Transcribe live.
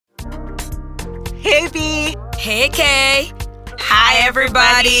Hey B. Hey Kay. Hi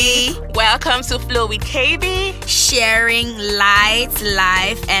everybody. Welcome to Flow with KB. Sharing light,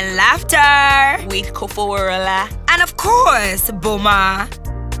 life, and laughter with Kofo Worola. And of course, Boma.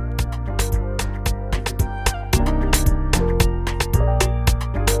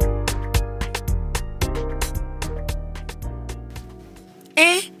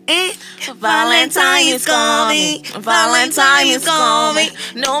 Valentine is coming. Valentine is coming.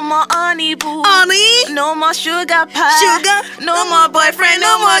 No more honey boo. Honey. No more sugar pie. No more boyfriend.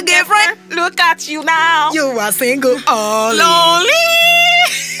 No more girlfriend. Look at you now. You are single. Lonely.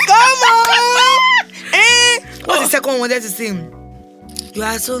 Come on. What's the second one that to sing? You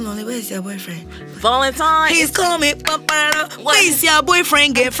are so lonely. Where is your boyfriend? Valentine. He's coming. Where is your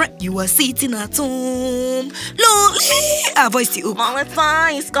boyfriend, girlfriend? You are sitting at home. Lonely. Voice you.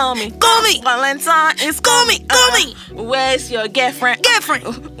 Valentine is coming. Coming. Valentine is coming. Coming. Where's your girlfriend?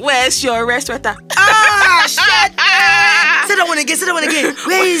 Where's your red sweater? Shit. Say that one again.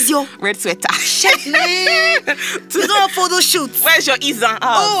 Where is your red sweater? Shit, man. To go on photo shoots. Where's your Izan?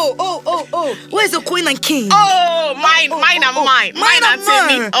 Oh. Where's the queen and king? Oh, mine and mine. Mine and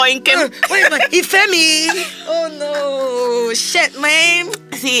Temi. Oh, in Kem. Wait a minute. Ifemi. Oh no. Shit, man.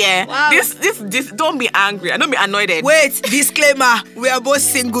 See, wow. This. Don't be angry. Don't be annoyed. Wait. Disclaimer. We are both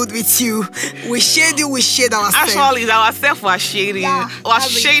single with you. We shade you. We shade ourselves. Actually, it's ourselves we're shading. Yeah, we're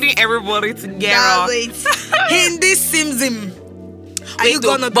shading everybody together. Hindi Simsim.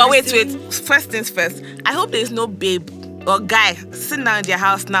 Wait. First things first. I hope there's no babe or guy sitting down in their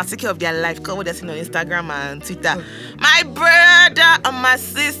house now, taking care of their life. Because what they're seeing on Instagram and Twitter. My brother and my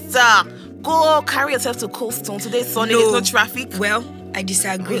sister, go carry yourself to Cold Stone. Today's Sunday, there's no traffic. Well, I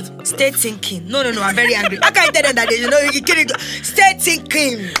disagree. Stay thinking. No, I'm very angry. I can't tell them that you're kidding. Stay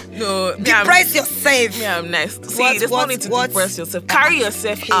thinking. No, depress yourself. Yeah, I'm nice. See, there's no need to depress yourself. Carry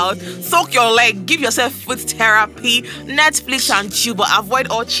yourself out. Soak your leg. Give yourself food therapy. Netflix and chill, but avoid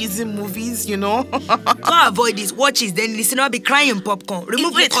all cheesy movies, Don't avoid this. Watch it, then listen. I'll be crying popcorn.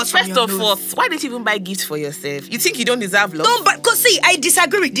 Remove the cost from your nose. First of all, why didn't you even buy gifts for yourself? You think you don't deserve love? Don't buy, because see, I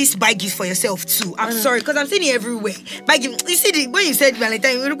disagree with this buy gifts for yourself too. I'm sorry, because I'm seeing it everywhere. Buy gift. You see, when you said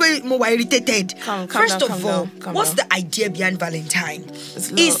Valentine, you're going more irritated. First of all, what's the idea behind Valentine?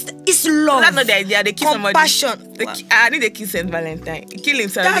 It's love. That's not the idea. They kiss compassion. Somebody. I need to kiss Saint Valentine. Kill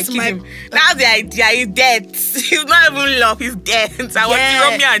himself. That's they kiss him. That's the idea. He's dead. He's not even love. He's dead. So I want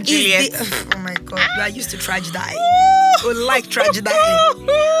Romeo and Juliet. Oh my God. You are used to tragedy. We like tragedy.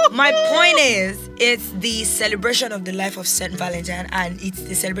 My point is, it's the celebration of the life of Saint Valentine, and it's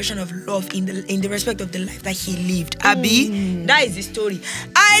the celebration of love in the respect of the life that he lived. Abi, that is the story.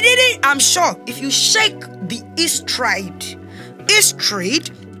 I'm sure if you shake the history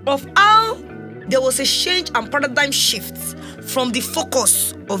of how there was a change and paradigm shift from the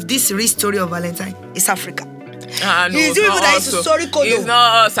focus of this real story of Valentine, it's Africa. No, it's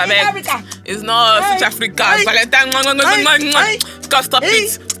not us, Africa. It's not us, Africa. Valentine. Stop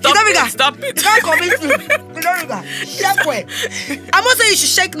it. You can't convince me. I'm not saying you should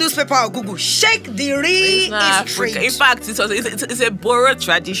shake newspaper or Google. Shake the real history. In fact, it's a borrowed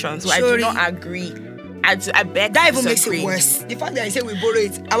tradition, so I do not agree. I beg that even makes it worse. The fact that I say we borrow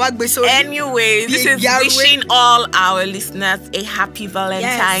it. Anyway, this is wishing all our listeners a happy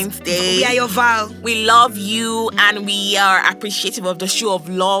Valentine's Day. We are your Val. We love you and we are appreciative of the show of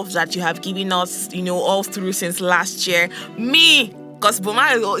love that you have given us, all through since last year. Me, because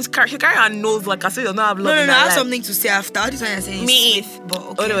Boma is carrying her nose like I said, does not have love. No, I have something to say after. This one I say me.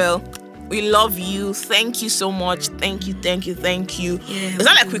 But okay. Well. We love you. Thank you so much. Thank you. Yeah, it's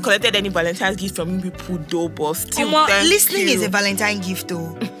not like we collected any Valentine's gift from you people, though, but still, listening is a Valentine gift,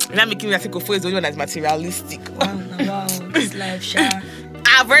 though. You're not making me think of is the only one that's materialistic. Wow, this life, Sha.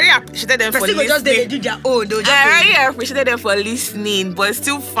 I've already appreciated them for listening. They do their own. I already appreciated them for listening, but it's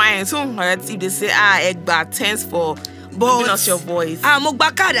still fine. So hurt if they say, Egba, thanks for giving us your voice.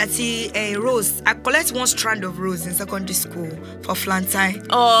 Mogbaka that's rose. I collect one strand of rose in secondary school for Valentine.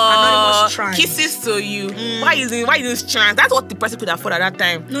 Kisses to you. Why using strands? That's what the person could afford at that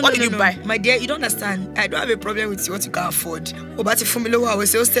time. What did you buy? My dear, you don't understand. I don't have a problem with what you can afford. But Fumilo, I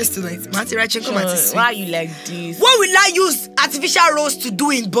was a hostel student. Why are you like this? What will I use artificial rose to do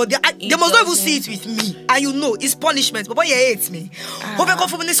in body? They must not even see it with me. And it's punishment. But you hate me. Hope I come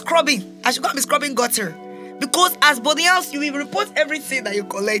from this scrubbing. I should go and be scrubbing gutter. Because as Bodians, you will report everything that you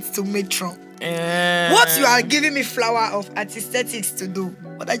collect to Matron. Yeah. What you are giving me flower of aesthetics to do?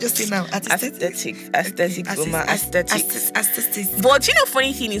 What I just say now? Aesthetics, woman, aesthetics. Aesthetics. But you know,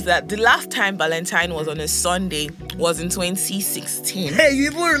 funny thing is that the last time Valentine was on a Sunday was in 2016. Hey, you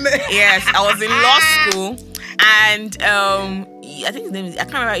even remember? Yes, I was in law school, and I think his name is, I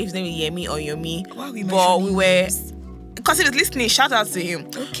can't remember if his name is Yemi or Yomi. Why are we but we mentioning were, names? because he was listening, shout out to him.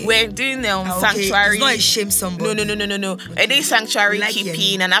 Okay. We're doing Okay, sanctuary. it's not a shame somebody. No. We're doing sanctuary Like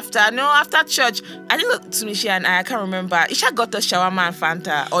keeping, Yemi. and after church, I think Tumishi and I can't remember. Isha got us shawarma and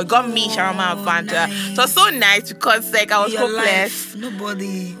Fanta, or got me shawarma and Fanta. Nice. So it was so nice because like I was Your hopeless. life,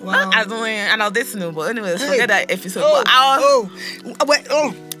 nobody. Wow. And I was dating, but anyways, Hey. forget that episode. But I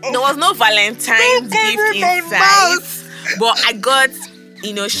was, there was no Valentine's gift inside, but I got,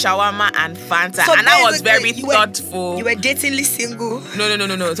 shawarma and Fanta, So and I was very basically, thoughtful. You were datingly single. No,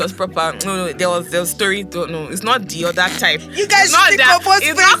 it was proper. No, there was story. No, it's not the other type. You guys it's not should that. compose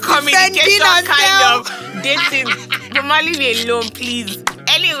It's not defending communication kind ourselves. of dating. But leave me alone, please.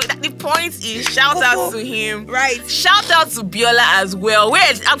 Anyway, the point is, shout out to him. Right. Shout out to Biola as well.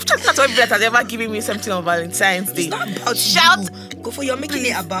 Wait, I'm trying to everybody that has ever given me something on Valentine's Day. It's not about Shout. you. Go for you're making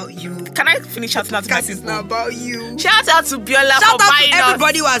it about you. Can I finish shouting out to my Because it's people? not about you. Shout out to Biola Shout for out to buying us.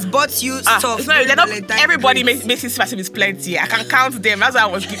 everybody who has bought you stuff. It's not, during they're not, Valentine's everybody Day. makes it seem as if it's plenty. I can count them. That's why I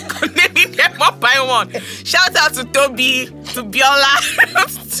was naming them one by one. Shout out to Toby, to Biola,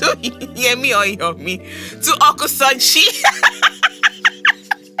 to Yemi or Yomi, to Okusanchi.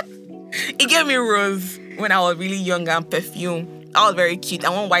 He gave me rose when I was really young and perfume. I was very cute. I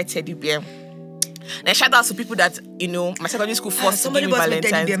want white teddy bear. Then shout out to people that, my secondary school forced to Somebody give me bought me teddy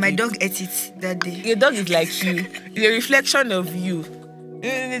Valentine's bear. My Day. dog ate it that day. Your dog is like you. It's a reflection of you. So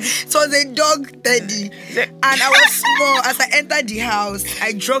it was a dog teddy. And I was small. As I entered the house,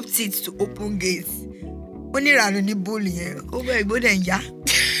 I dropped it to open gates. Only ran in the bull here. Oh my God, and yeah.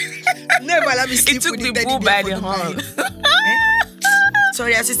 Never let me sleep It took with the teddy bull bear by for the night. horn.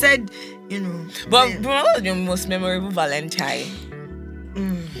 Sorry, as you said, But yeah. what was your most memorable Valentine?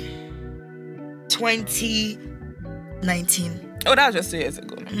 2019. Oh, that was just 2 years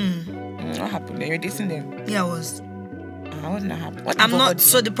ago. What happened? You were dating them? Yeah, I was. I wasn't happy. What I'm about not. you?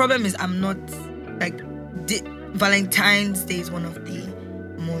 So the problem is, I'm not like. Valentine's Day is one of the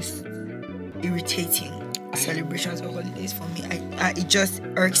most irritating celebrations or holidays for me. It just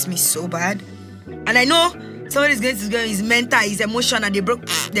irks me so bad, and I know somebody's going to go. His mental, his emotion, and they broke.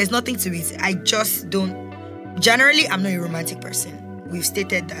 There's nothing to it. I just don't. Generally, I'm not a romantic person. We've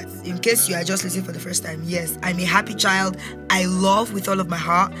stated that. In case you are just listening for the first time, yes, I'm a happy child. I love with all of my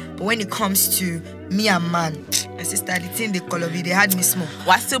heart. But when it comes to me and man, my sister, the thing they call of it, they had me small.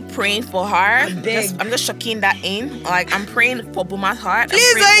 We're still praying for her. I'm just chucking that in. Like, I'm praying for Buma's heart.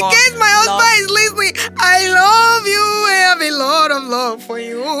 Please, in case my husband is listening, I love you. I have a lot of love for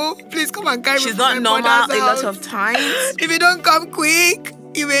you. Please come and carry me. She's to not my normal mother's a lot house. of times. If you don't come quick,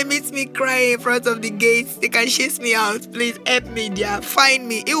 you may meet me crying in front of the gates. They can chase me out. Please help me there. Find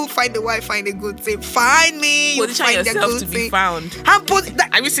me. He will find the wife, find a good thing. Find me. You Position find the yourself good to be thing. found. Have is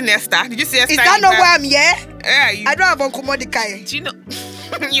that not why I'm here? Yeah, I don't have Unkomodikai. do you know?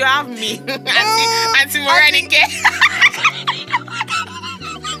 You have me. Oh, Auntie Morenike.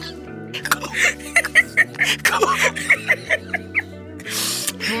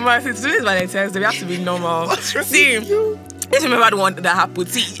 Mama, since today's Valentine's Day, we have to be normal. What's wrong See, with you? let's remember the one that happened.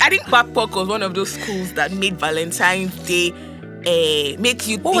 See, I think Babcock was one of those schools that made Valentine's Day make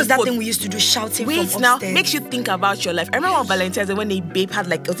you. What was think that thing we used to do shouting from Wait now, upstairs? makes you think about your life. I remember on Valentine's Day when they babe had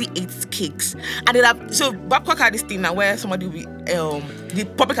like 8 cakes, and so Babcock had this thing now where somebody will the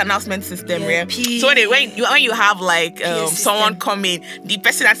public announcement system, Yeah, right? P- So when you have like system. someone coming, the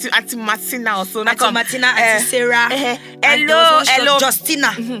person Auntie Martina or so Auntie Martina, Auntie Sarah, and there was one hello,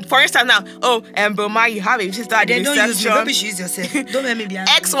 Justina. For instance, now, Boma, you have a sister at the They don't use me. reception. Maybe she use yourself. Don't let me be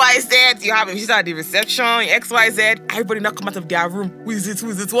angry. XYZ, you have a sister at the reception, XYZ, everybody now come out of their room. Who is it?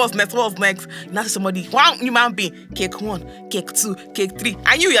 What's next? Now somebody, one human being, cake 1, cake 2, cake 3,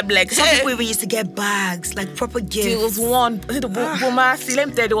 and you're like, Some hey, people even used to get bags, like proper gifts. there was one, Boma, see, let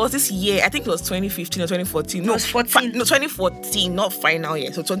me tell you, there was this year, I think it was 2015 or 2014. No, was 14. 2014, not final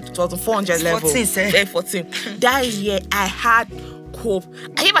year, so 2400 It's level. 14, sir. Yeah, 14. That year, I had hope.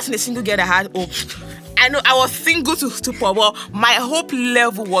 I never seen a single girl that had hope. I know I was single to stupor, but my hope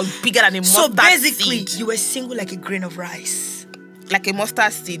level was bigger than a So mustard basically, seed. you were single like a grain of rice. Like a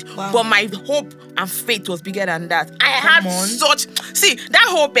mustard seed. Wow. But my hope and faith was bigger than that. I Come had on. such... See, that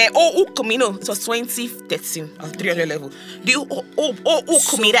hope, it was 2013. I was 300 level. The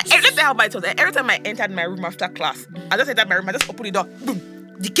So- every time I entered my room after class, I just entered my room, I just opened the door,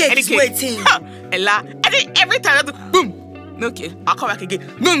 boom. The cake is waiting. Ella. And then every time, boom. Okay, I'll come back again.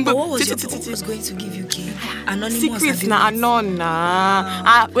 Boom, boom. But what was your who's going to give you cake? Anonymous. Secrets na anon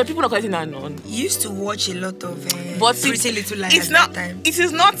when people are calling anon. You used to watch a lot of but Pretty Little Liars it's at not, that time. It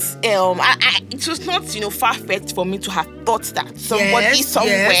is not it was not far-fetched for me to have thought that somebody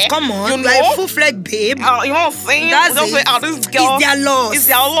somewhere. Yes, come on, you know, like full-fledged babe. You know what I'm saying? That's don't it. say, this girl. It's their loss. It's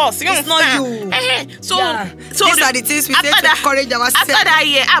their loss. You It's not understand? you. So these are the things we say to encourage ourselves. After that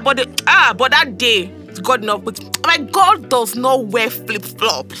year, but that day, God knows, but my God does not wear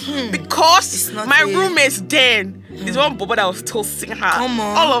flip-flop because my roommates then. There's one Bobo that was toasting her. Come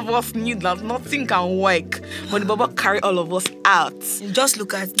on. All of us knew that nothing can work, but the Bobo carried all of us out. Just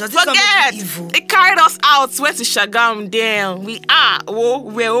look at does Forget evil? it carried us out. Went to Shagam. Then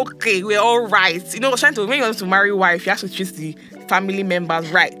we're okay. We're all right. You know, when you want to marry wife, you have to choose the family members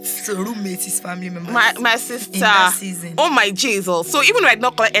right. So roommates is family members. My sister. In that season. Oh my Jesus. So even when I did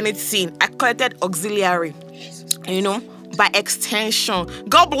not collect anything, I collected auxiliary. You know, by extension.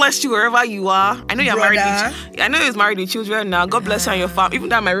 God bless you wherever you are. I know you're married. I know he's married with children now. God bless you and your family. Even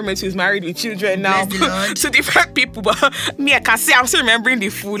that my roommate is married with children now. To different people, but me, I can say I'm still remembering the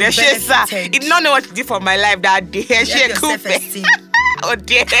food. She did not know what to do for my life that day. She self-esteem. Oh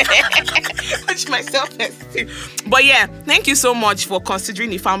dear. Watch my self-esteem. But yeah, thank you so much for considering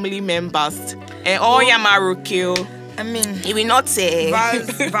the family members. And all your Marokio. I mean, you will not say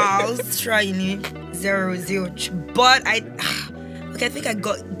vows, try you need 0. But I think I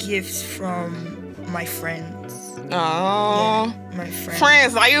got gifts from my friends. Oh, yeah, my friends.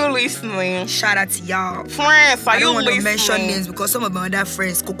 Friends, are you listening? Shout out to y'all. Friends, are you listening? I don't want to mention names because some of my other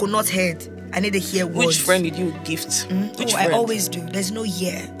friends, Coconut Head. I need to hear words. Which friend did you gift? Which friend? I always do. There's no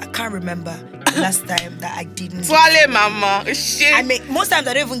year. I can't remember the last time that I didn't. Swale, mama. Shit. I mean, most times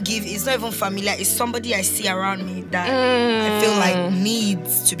I don't even give. It's not even familiar. It's somebody I see around me that I feel like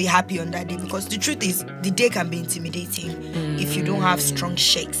needs to be happy on that day. Because the truth is, the day can be intimidating if you don't have strong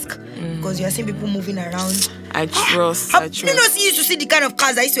shakes. Because you are seeing people moving around. I trust. You know, you used to see the kind of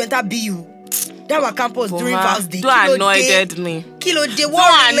cars I used to enter BU. That were campus during Val's Day. Don't annoyed me. Kilo day.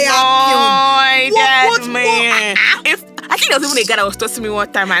 What really happened? Me. If I think there was even a guy that was toasting me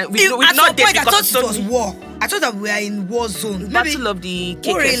one time, and we not there because it was war. I thought that we are in war zone. Battle of the cakes.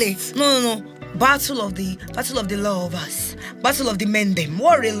 Oh really? No. Battle of the lovers. Battle of the men them.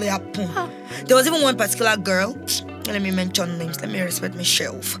 What really happened? There was even one particular girl. Let me mention names. Let me respect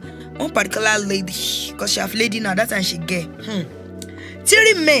myself. One particular lady, because she have lady now. That's when she gay.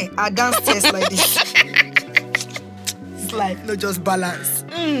 3 men are downstairs like this. It's like no just balance.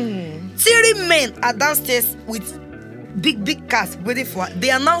 3 men are downstairs with big cars waiting for her.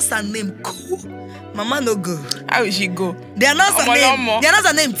 They announce her name. Go. Mama no go. How will she go? They announce her name. They announce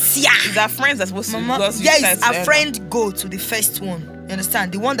her name. Tia. Is her friends that supposed to go? Yes, her friend go to the first one. You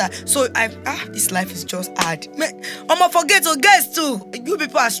understand? The one that this life is just hard. I'ma forget to guess too. You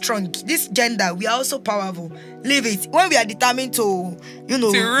people are strong. This gender, we are also powerful. Leave it. When we are determined to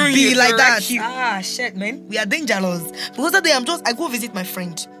be like that. Shit, man. We are dangerous. Because that day I go visit my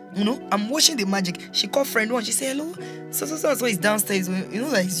friend. You know, I'm watching the magic. She called friend one. She said, hello. So is downstairs. You know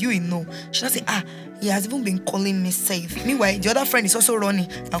that it's you know. She not say, he has even been calling me safe. Meanwhile, the other friend is also running.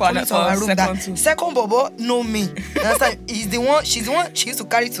 I'm coming to her room. Second Bobo know me. You understand? She's the one she used to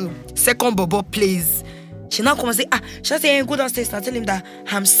carry to second Bobo place. She now come and say, she not say, hey, go downstairs and tell him that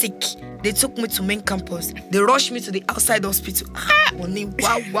I'm sick. They took me to main campus. They rushed me to the outside hospital. Wow.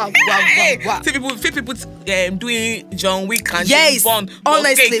 See people doing John Wick and yes, Bond.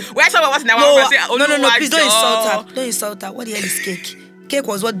 honestly. Where someone was now? No, please don't insult her. Don't insult her. What the hell is cake? Cake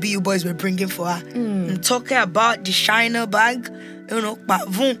was what BU boys were bringing for her. I'm talking about the Shiner bag. You know,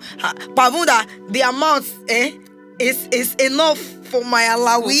 Pavun that the amount is enough for my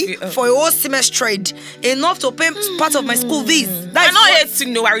alawi for a whole semester, enough to pay part of my school fees. I'm not here to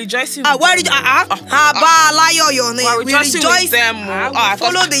know. I'm rejoicing. We're rejoicing with them.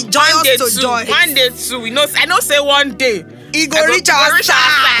 Follow the joy to joy. One day too. I know say one day. He go reach our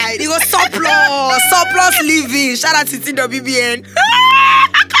side. He go surplus living. Shout out to TWBN.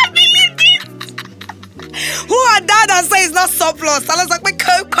 I can't believe this. Who are that and say it's not surplus? I was like,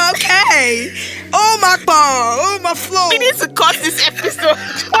 okay. Oh my bar. Oh my flow. We need to cut this episode.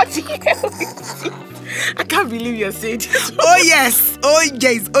 I can't believe you're saying this. Oh yes. We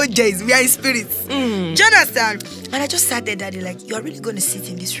are in spirits. Do you understand? And I just sat there, Daddy, like, you are really going to sit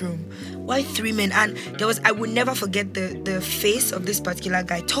in this room? Why 3 men? And I would never forget the face of this particular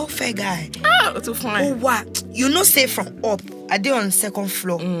guy. Tall, fair guy. Too fine. Oh, what? You know, say from up. I did on the second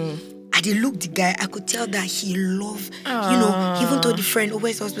floor. I they look the guy. I could tell that he loved, you know, he even told the friend,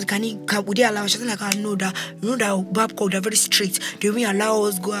 where's the hospital? Would they allow us? She's like, I know that, Babcock, they're very strict. They won't allow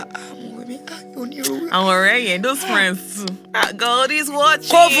us go. I'm already and those friends. God is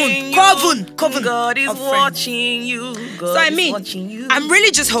watching. Coven. God is watching you. God so I is mean, watching you. I'm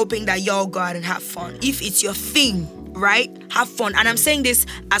really just hoping that y'all go out and have fun. If it's your thing, right? Have fun. And I'm saying this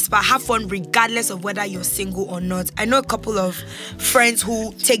as per have fun regardless of whether you're single or not. I know a couple of friends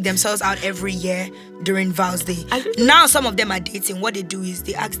who take themselves out every year during Val's Day. Now some of them are dating. What they do is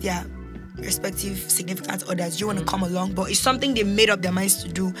they ask their respective significant others, you want to come along? But it's something they made up their minds to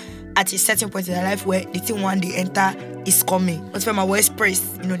do at a certain point in their life where the thing one they enter is coming. What's from our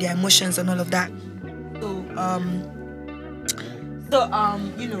express, you know, their emotions and all of that. So,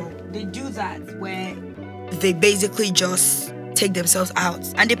 you know, they do that where they basically just take themselves out.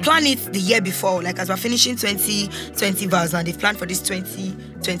 And they plan it the year before. Like as we're finishing 2020 vows now, they've planned for this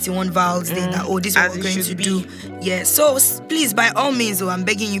 2021 vows day that, this is what we're going to do. Yeah, so please, by all means, I'm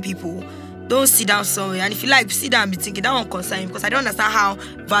begging you people, don't sit down somewhere. And if you like, sit down and be thinking, that won't concern you, because I don't understand how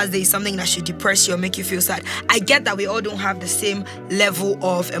Val's Day is something that should depress you or make you feel sad. I get that we all don't have the same level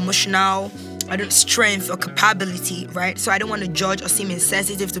of emotional strength or capability, right? So I don't want to judge or seem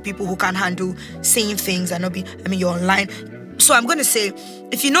insensitive to people who can't handle saying things and not be, you're online. So I'm going to say,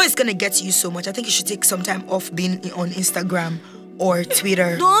 if you know it's going to get to you so much, I think you should take some time off being on Instagram or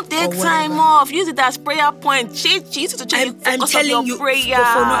Twitter. Don't take time off. Use it as prayer point. Use it to change the focus of your prayer.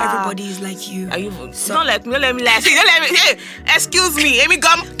 Not everybody is like you. Are you? So, don't let me lie. See, don't let me. Hey, excuse me. Amy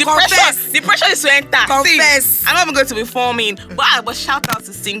Gum. The pressure is to enter. Confess. See, I'm not even going to be forming. But shout out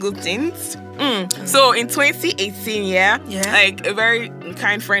to singletons. So in 2018, like a very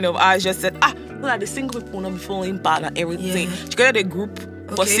kind friend of ours just said, look at the single people not be falling bad and everything. Yeah. She created a group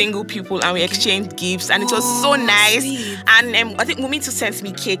for single people and we exchanged gifts and it was so nice. Sweet. And I think Mumito sent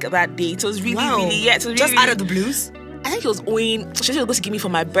me cake that day. It was really, it was really, just out of the blues. I think it was owing. She was going to give me for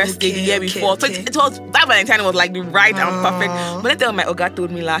my birthday the year before. So it was that Valentine was like the right and perfect. But let's tell my Oga told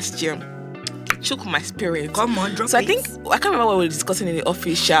me last year. Shook my spirit. Come on, drop So I think I can't remember what we were discussing in the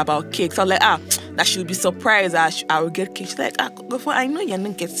office about cakes. I was like, that she would be surprised that I would get cake. She's like, before I know you're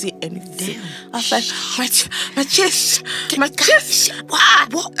not going to see anything. Damn. I was like, my chest.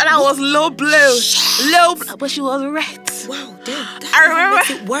 What? And I was low blow. But she was right. Wow, damn. I remember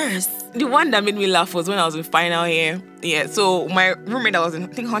it worse. The one that made me laugh was when I was in final year. Yeah, so my roommate that was in, I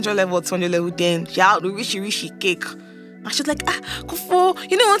think, 100 level, 200 level then, she had the rishy cake. And she's like, Kufo,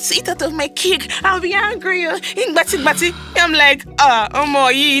 you don't want to eat out of my cake. I'll be angry. Batty. I'm like,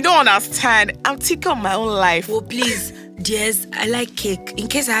 you don't understand. I'm taking on my own life. Oh, please, dears, I like cake. In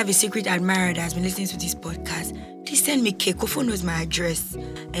case I have a secret admirer that has been listening to this podcast, please send me cake. Kufo knows my address.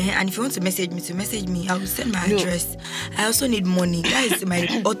 And if you want to message me, I will send my address. I also need money. That is my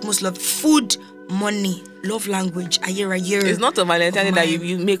utmost love. Food, money, love language, a year. It's not a Valentine that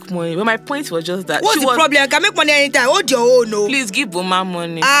you make money. But my point was just that. What's the problem? I can make money anytime. Hold your own, no. Please give Boma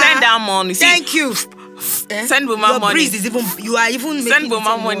money. Send that money. Thank you. Send Boma money. Breeze is you are even send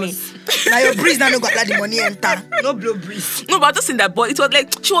Boma money. Now your breeze now got like the money enter. No blow breeze. No, but I just seen that boy. It was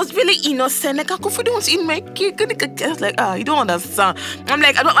like she was really innocent. Like, if you don't eat my cake, I was like, you don't understand. I'm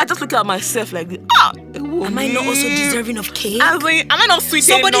like, I just look at myself like, am I not also deserving of cake? I was like, am I not sweet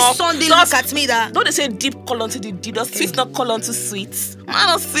enough? Somebody's son didn't look at me that. Don't they say deep call onto the deep? Does sweet not call onto sweet? Am I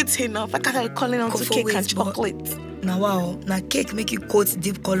not sweet enough? I can't calling onto cake and chocolate. Now wow, now cake make you quote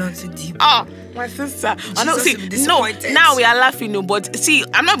deep colon to deep. My sister. I know. See, now we are laughing, but see,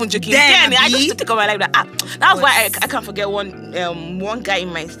 I'm not even joking. Then I just take on my life that that's why I can't forget one guy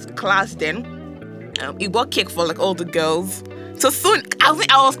in my class. Then he bought cake for like all the girls. So soon, I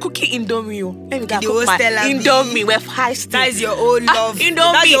was cooking Indomie. Let me go cook my Indomie with high steam. That is your own love. Indomie.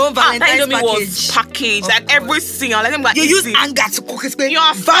 That's your own Valentine's Indomie was packaged. Like everything. You use anger to cook it.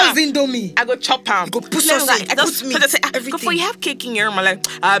 Val's Indomie. I go chop them. You go put sauce. I just everything. Before you have cake in your room, I'm like,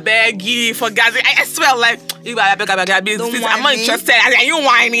 I beg you for guys. I swear, like, I beg. I'm not interested. You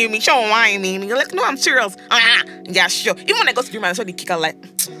whining me. Show whining me. You're like, no, I'm serious. Yeah, sure. Even when I got to do I saw the cake, I'm like,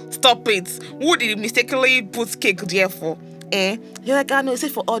 stop it. Who did you mistakenly put cake there for? You're like, no, it's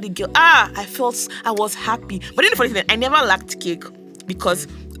for all the girls. I was happy. But then the funny thing, I never lacked cake because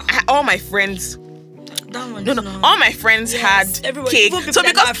all my friends. All my friends had cake. So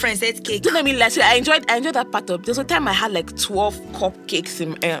because my friends ate cake. Don't let me lie. So I enjoyed that part of. There was a time I had like 12 cupcakes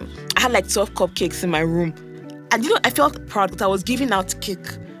in my room, and I felt proud that I was giving out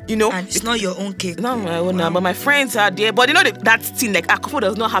cake. And it's not your own cake. Not my own, but my friends are there. But that thing like, Kofo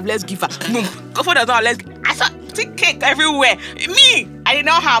does not have, let's give her. Boom. Kofo does not have, let's. I saw cake everywhere. Me, I did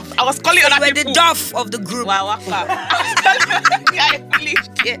not have. I was calling other people. You were the Duff of the group. Wow, I really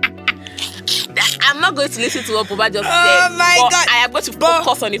scared. I'm not going to listen to what Boba just said. Oh my God! I am going to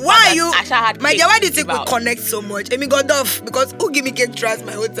focus on the why fact are you, that Asha had my cake dear? Why do you to think give we out. connect so much? I mean, God off because who give me cake trust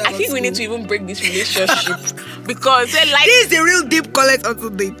my whole time. I think we need to even break this relationship because they like this is the real deep collect onto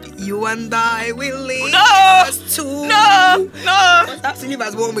the you and I will live No. as two. no. I have to live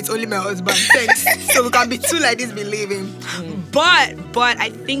as one with only my husband. Thanks. So we can be two like this, be living. But I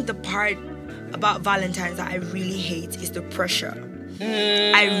think the part about Valentine's that I really hate is the pressure.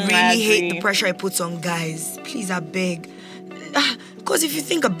 I really hate the pressure it puts on guys. Please, I beg. Because if you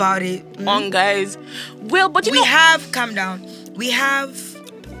think about it, on guys. Well, but you know, calm down. We have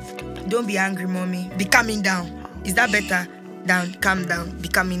don't be angry, mommy. Be calming down. Is that better? Down, calm down, be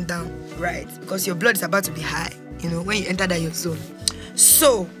calming down. Right. Because your blood is about to be high, you know, when you enter that your zone.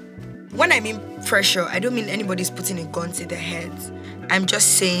 So when I mean pressure, I don't mean anybody's putting a gun to their heads. I'm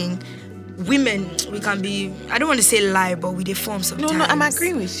just saying women, we can be, I don't want to say lie, but we deform sometimes. No, I'm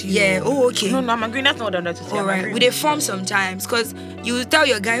agreeing with you. Yeah, oh, okay. No, I'm agreeing. That's not what I'm trying to say. All right, we deform sometimes because you tell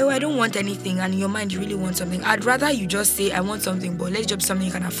your guy, oh, I don't want anything, and in your mind you really want something. I'd rather you just say, I want something, but let's just be something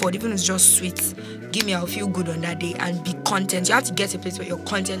you can afford, even if it's just sweet. Give me, I'll feel good on that day, and be content. You have to get to a place where you're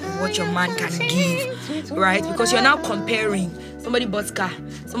content with what your man can give, right? Because you're now comparing. Somebody bought car,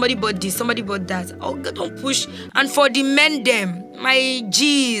 somebody bought this, somebody bought that. Oh, don't push. And for the men them, my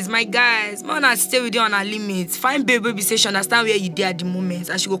G's, my guys, man, I stay with you on our limits. Find baby station, understand where you did at the moment,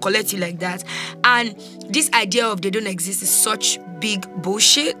 and she will collect you like that. And this idea of they don't exist is such big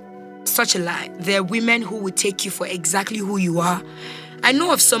bullshit, such a lie. There are women who will take you for exactly who you are. I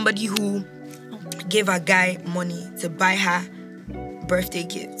know of somebody who gave a guy money to buy her birthday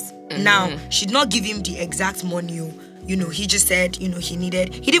gifts. Now, she did not give him the exact money. You know, he just said, you know, he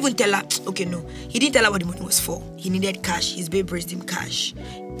didn't even tell her, okay, no. He didn't tell her what the money was for. He needed cash. His babe raised him cash.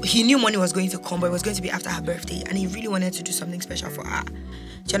 He knew money was going to come, but it was going to be after her birthday. And he really wanted to do something special for her. Do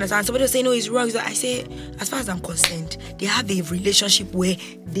you understand? Somebody was saying, no, he's wrong. So I say, as far as I'm concerned, they have a relationship where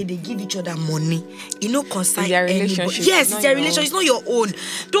they give each other money. You know, concern anybody. Yes, it's their relationship. It's not your own.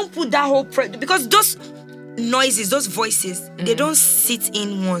 Don't put that whole because those noises, those voices, they don't sit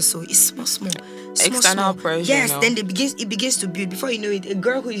in one. So it's small. External pressure. Yes, now. then it begins to build. Before you know it, a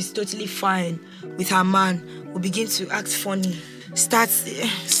girl who is totally fine with her man will begin to act funny.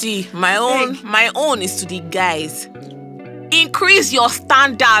 See, my own is to the guys. Increase your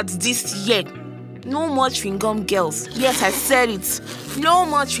standards this year. No more chewing gum girls. Yes, I said it. No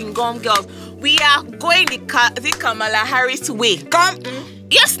more chewing gum girls. We are going the Kamala Harris way.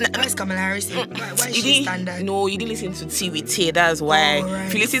 Yes. Why is Kamala Harris? Why is she standard? No, you didn't listen to Tea with Tay. That's why. Right.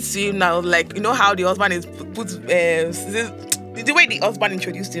 If you listen to him now, like, you know how the husband is the way the husband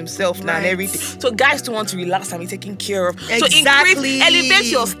introduced himself now and everything. So guys don't want to relax and be taken care of. Exactly. So elevate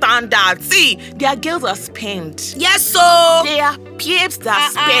your standards. See, their girls are spent. Yes, so they are babes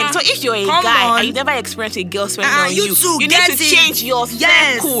that spend. So if you're a guy and you never experienced a girl spending on you need to change your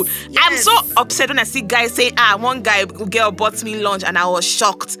circle. Yes. I'm so upset when I see guys say, one girl bought me lunch and I was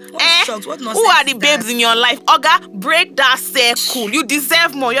shocked. Shocked? What nonsense? Who are the babes in your life? Oga, break that circle. You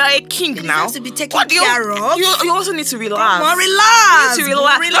deserve more. You're a king now. To be taken care of. You also need to relax. Come on, relax. You need to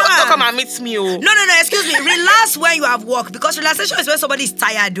relax. Don't come and meet me. No, excuse me. Relax when you have work, because relaxation is when somebody is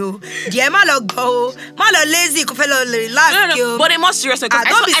tired, though. Yeah, malo go, malo lazy, relax. No. But in more seriousness,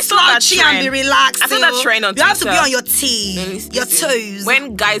 don't be slouchy and be relaxed. I saw that trend on Twitter. You have to be on your your toes.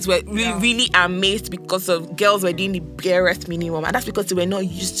 When guys were really amazed because of girls were doing the barest minimum, and that's because they were not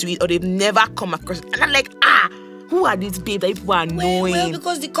used to it or they've never come across it. And I'm like, who are these babes that people are annoying? Well,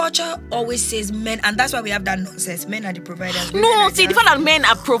 because the culture always says men, and that's why we have that nonsense. Men are the providers. No, see, the fact that men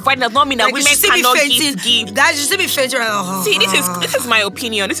are providers does not mean that women cannot give. Guys, you still be fainting. See, this is my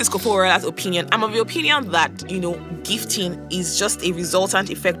opinion. This is Kofora's opinion. I'm of the opinion that, gifting is just a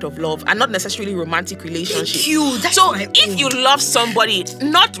resultant effect of love and not necessarily romantic relationship. So if you love somebody,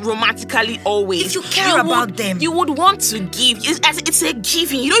 not romantically always, if you care about them, you would want to give. It's a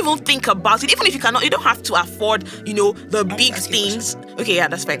giving. You don't even think about it. Even if you cannot, you don't have to afford the big things. Okay, yeah,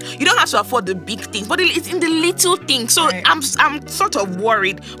 that's fine. You don't have to afford the big things, but it's in the little things. So right. I'm sort of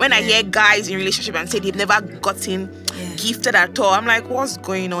worried when I hear guys in relationship and say they've never gotten gifted at all. I'm like, what's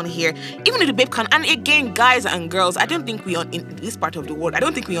going on here? Even if the babe can, and again, guys and girls, I don't think in this part of the world, I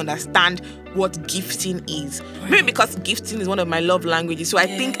don't think we understand what gifting is. Right. Maybe because gifting is one of my love languages, so I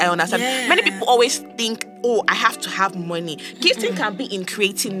think I understand. Many people always think, oh, I have to have money. Gifting can be in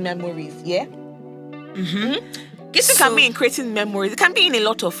creating memories, Gifting can be in creating memories. It can be in a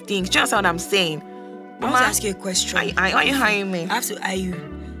lot of things. Do you understand what I'm saying? I want to ask you a question. Why are you hiring me? I have to eye you.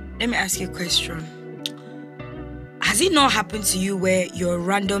 Let me ask you a question. has it not happened to you where you're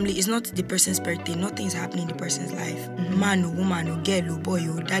randomly, it's not the person's birthday, nothing is happening in the person's life, man or woman or girl or boy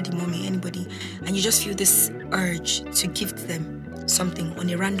or daddy, mommy, anybody, and you just feel this urge to gift them something on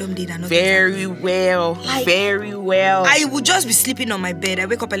a random day that nothing Very well. I would just be sleeping on my bed. I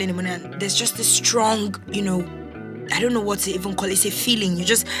wake up early in the morning and there's just this strong, I don't know what to even call it. It's a feeling.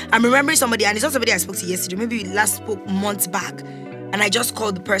 I'm remembering somebody, and it's not somebody I spoke to yesterday. Maybe we last spoke months back. And I just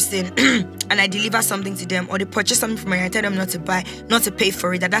called the person and I deliver something to them, or they purchase something from me and I tell them not to pay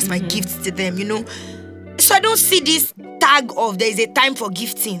for it. That's my gift to them, So I don't see this tag of there's a time for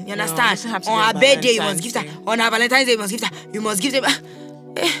gifting. You understand? On her birthday, you must gift her. On her Valentine's Day, you must gift her. You must give them.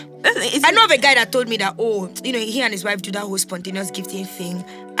 I know of a guy that told me that, he and his wife do that whole spontaneous gifting thing,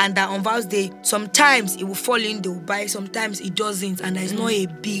 and that on Val's Day, sometimes it will fall in, they will buy, sometimes it doesn't, and there's not a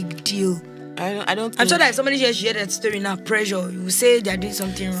big deal. I'm sure that if somebody just hear that story now, pressure, you will say they're doing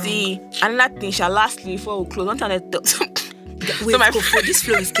something wrong. See, another thing, lastly, before we close, one time this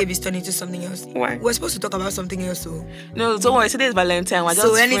flow is turning into something else. Why? We're supposed to talk about something else, so. No, don't worry. Today is Valentine. We're just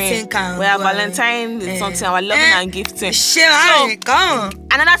so anything can. We are Valentine is something. Our loving and gifting. Come on.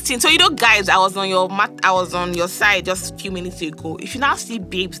 Another thing. So guys, I was on your side just a few minutes ago. If you now see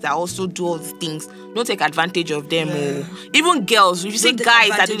babes that also do all these things, don't take advantage of them. Even girls, if you see guys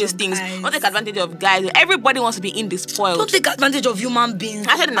that do these things, don't take advantage of guys. Everybody wants to be indespoiled. Don't take advantage of human beings.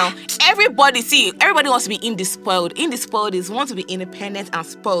 I said now. Everybody wants to be indespoiled. Indespoiled is want to be independent and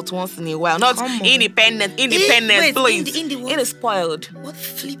spoiled once in a while. Not independent, please. Indespoiled. What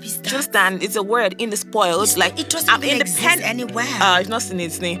flip is that? Just it's a word, indespoiled. Like it doesn't even exist anywhere. I've not seen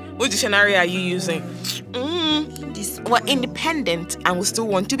its name. Which dictionary are you using? We're independent and we still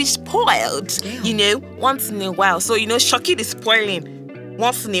want to be spoiled. Damn. Once in a while. So Shocky is spoiling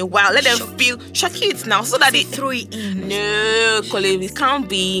once in a while. Let them feel Shocky it now so that they throw it in. No, Colin, it can't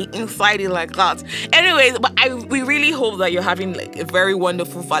be inside it like that. Anyways, but we really hope that you're having like a very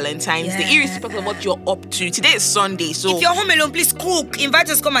wonderful Valentine's Day, irrespective of what you're up to. Today is Sunday, so if you're home alone, please cook.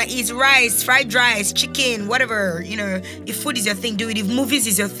 Invite us, come and eat rice, fried rice, chicken, whatever. If food is your thing, do it. If movies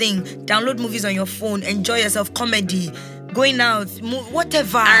is your thing, download movies on your phone. Enjoy yourself, comedy, going out,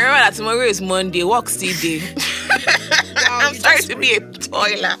 whatever. I remember that tomorrow is Monday. Work still day. I'm sorry to be a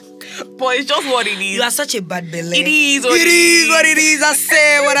toiler, but it's just what it is. You are such a bad belly. It is what it is. I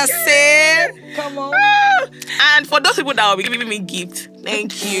say what I say. Come on. And for those people that will be giving me gifts,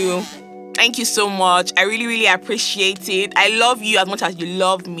 thank you. Thank you so much. I really, really appreciate it. I love you as much as you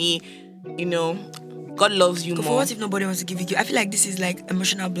love me. God loves you more. For what if nobody wants to give you gifts? I feel like this is like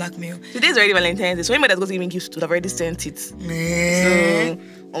emotional blackmail. Today's already Valentine's Day, so anybody that's going to give me gifts would have already sent it. Man.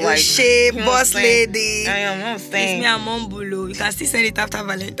 Boss lady. I am not saying. It's me and Mombulo. You can still send it after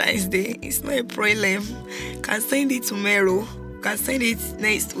Valentine's Day. It's not a problem. You can send it tomorrow. You can send it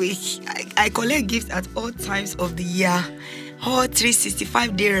next week. I collect gifts at all times of the year. All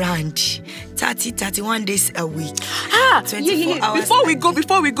 365-day round, 31 days a week. 24 hours. Before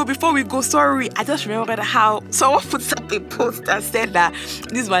we go, sorry, I just remembered how someone put up a post that said that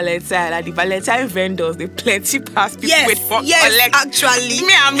this Valentine, the Valentine vendors, they plenty pass people wait for collect. Actually.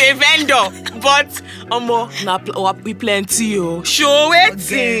 Me, I'm a vendor, but we plenty, show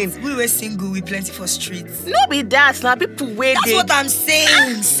it. We were single, we plenty for streets. No be that, now people wait. That's what I'm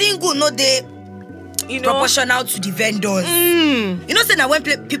saying. Single, no they. Proportional to the vendors. Say that when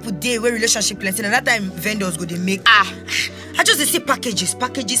people dey where relationship plenty, and that time vendors go they make. I just say packages. The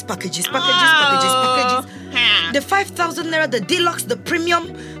 5,000 naira, the deluxe, the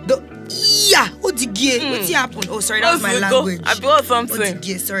premium, what the gear? What's happen? Oh, sorry, that was my language. I bought something. What the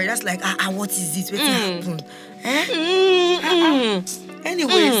gear? Sorry, that's like what is this? What's happen?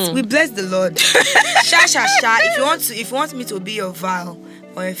 Anyways, we bless the Lord. Sha. If you want me to be your Val,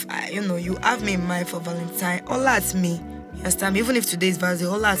 or if you have me in mind for Valentine, all at me. You understand me? Even if today is Valentine,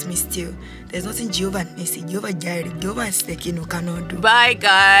 all at me still. There's nothing Jehovah Nisi, Jehovah Jireh, Jehovah Stekino cannot do. Bye,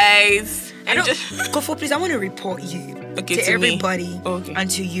 guys. Kofo, please, I want to report you to everybody and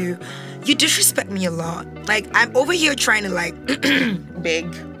to you. You disrespect me a lot. Like, I'm over here trying to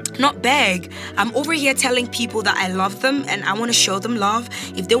beg. Not beg. I'm over here telling people that I love them and I want to show them love.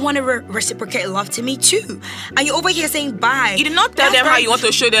 If they want to reciprocate love to me too. And you're over here saying bye. You did not tell them how you want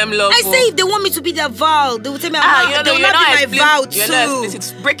to show them love. I say if they want me to be their Val, they will tell me they will not be my Val too.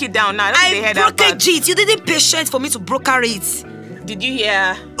 Break it down now. I brokerage it. You didn't patient for me to broker it. Did you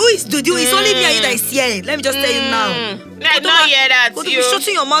hear? Who is Dudu? It's only me and you that is here. Let me just tell you now. I don't hear that. Go to be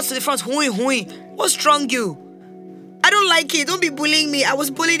shutting your mouth to the front. Hui. What's wrong you? I don't like it. Don't be bullying me. I was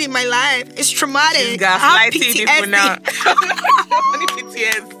bullied in my life. It's traumatic. I have PTSD. Now.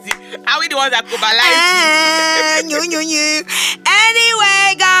 PTSD. Are we the ones that globalize?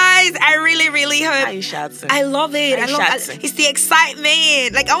 Anyway, guys, I really, really hope shouting. I love it. I'm shouting. It's the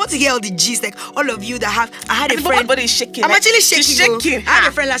excitement. Like, I want to hear all the G's. Like, all of you that have. I had a friend. My body is shaking. I'm actually shaking. She's shaking. I had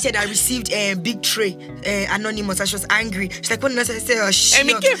a friend last year that received a big tray, anonymous, and she was angry. She's like, what did I say? Oh, shit. I'll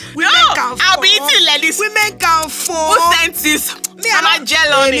be eating like this. Women can fall. Who sent this? I'm not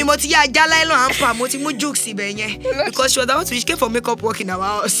jelly. Because she was about to, she came for makeup work in our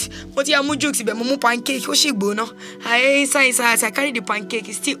house. But yeah, pancake. I carry the pancake.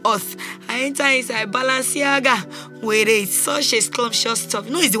 It's still earth. I enter inside Balenciaga. Wait, it's such a scrumptious stuff.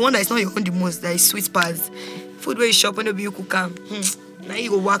 You know, it's the one that is not your own the most. That is sweet pass. Food where you shop when you cook come. Now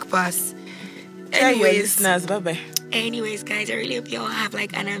you go walk past. Anyways, bye-bye. Anyways, guys, I really hope you all have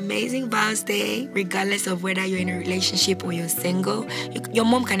like an amazing Val's Day, regardless of whether you're in a relationship or you're single. Your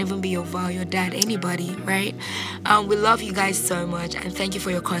mom can even be your Val, your dad, anybody, right? We love you guys so much, and thank you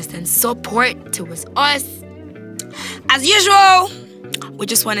for your constant support towards us. As usual, we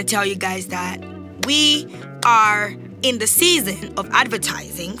just want to tell you guys that we are in the season of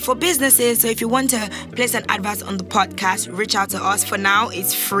advertising for businesses. So if you want to place an advert on the podcast, reach out to us. For now,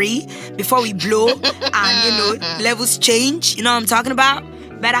 it's free. Before we blow and, levels change, you know what I'm talking about?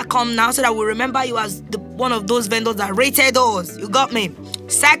 Better come now so that we remember you as one of those vendors that rated us. You got me?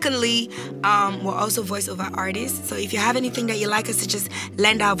 Secondly, we're also voiceover artists. So if you have anything that you like us to just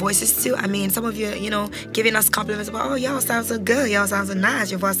lend our voices to, I mean, some of you, giving us compliments about, oh, y'all sound so good, y'all sound so nice,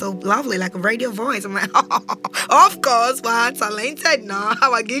 your voice so lovely, like a radio voice. I'm like, of course, we're talented now,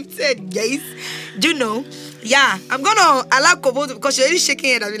 we're gifted, yes. Do you know? Yeah, I'm gonna allow Kobo because she's already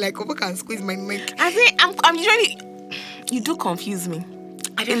shaking it. I'll be like, Kobo can squeeze my neck. I think I'm usually, you do confuse me.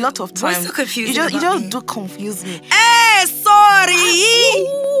 A lot of times. What's so confusing? You just do confuse me. Hey, sorry.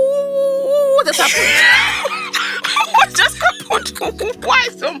 What just happened? What just happened? Why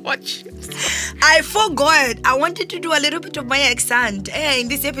so much? I forgot. I wanted to do a little bit of my accent in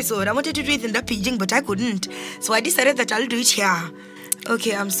this episode. I wanted to do it in the pidgin, but I couldn't. So I decided that I'll do it here.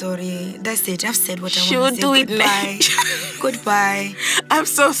 Okay, I'm sorry. That's it. I've said what I want to say. Do it next. Goodbye. I'm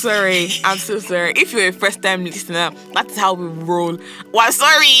so sorry. If you're a first-time listener, that's how we roll. Well,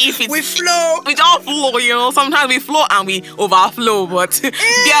 sorry if it's... We flow. We don't flow, Sometimes we flow and we overflow, but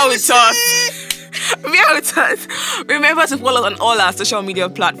bear with us. Bear with us. Remember to follow us on all our social media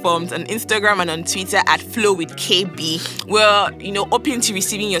platforms, on Instagram and on Twitter at FlowWithKB. We're, open to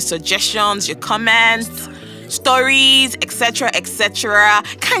receiving your suggestions, your comments, stories, etc.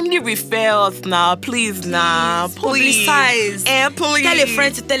 Kindly refer us now, please. Publicize. And please tell a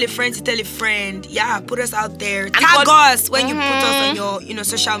friend to tell a friend to tell a friend. Yeah, put us out there. Tag us when you put us on your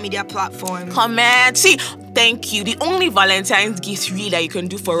social media platform. Comment. See, thank you. The only Valentine's gift really that you can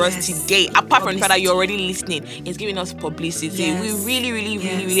do for us today, apart from the fact that you're already listening, is giving us publicity. Yes. We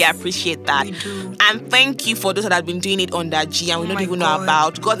really appreciate that. We do. And thank you for those that have been doing it under G and we don't even know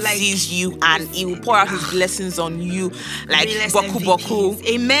about. God sees you and He will pour out His blessings on you like boku.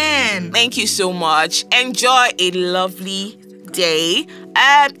 Amen. Thank you so much. Enjoy a lovely day.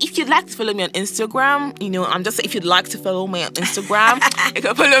 If you'd like to follow me on Instagram, I'm just saying, if you'd like to follow me on Instagram, you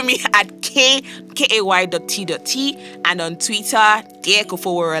can follow me at kay.t.t and on Twitter, dear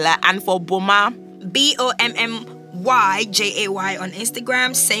Kofoworela, and for Boma, BOMMYJAY on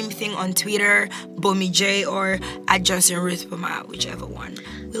Instagram, same thing on Twitter, BomiJ or at Johnson Ruth Boma, whichever one.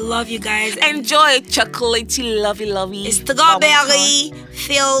 We love you guys. Enjoy chocolatey, lovey. Strawberry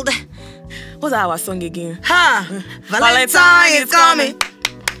filled. What's our song again? Valentine is coming.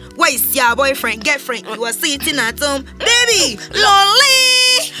 Where's your boyfriend, girlfriend? You are sitting at home, baby,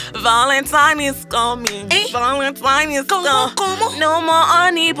 lonely. Valentine is coming. Valentine is coming. No more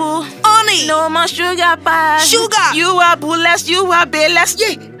honey, boo. Honey. No more sugar pie. Sugar. You are Booless, you are Booless.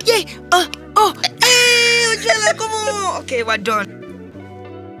 Yeah. Hey, come on. Okay, we're done.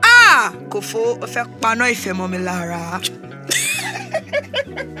 Kofo, effect pano ife momilara.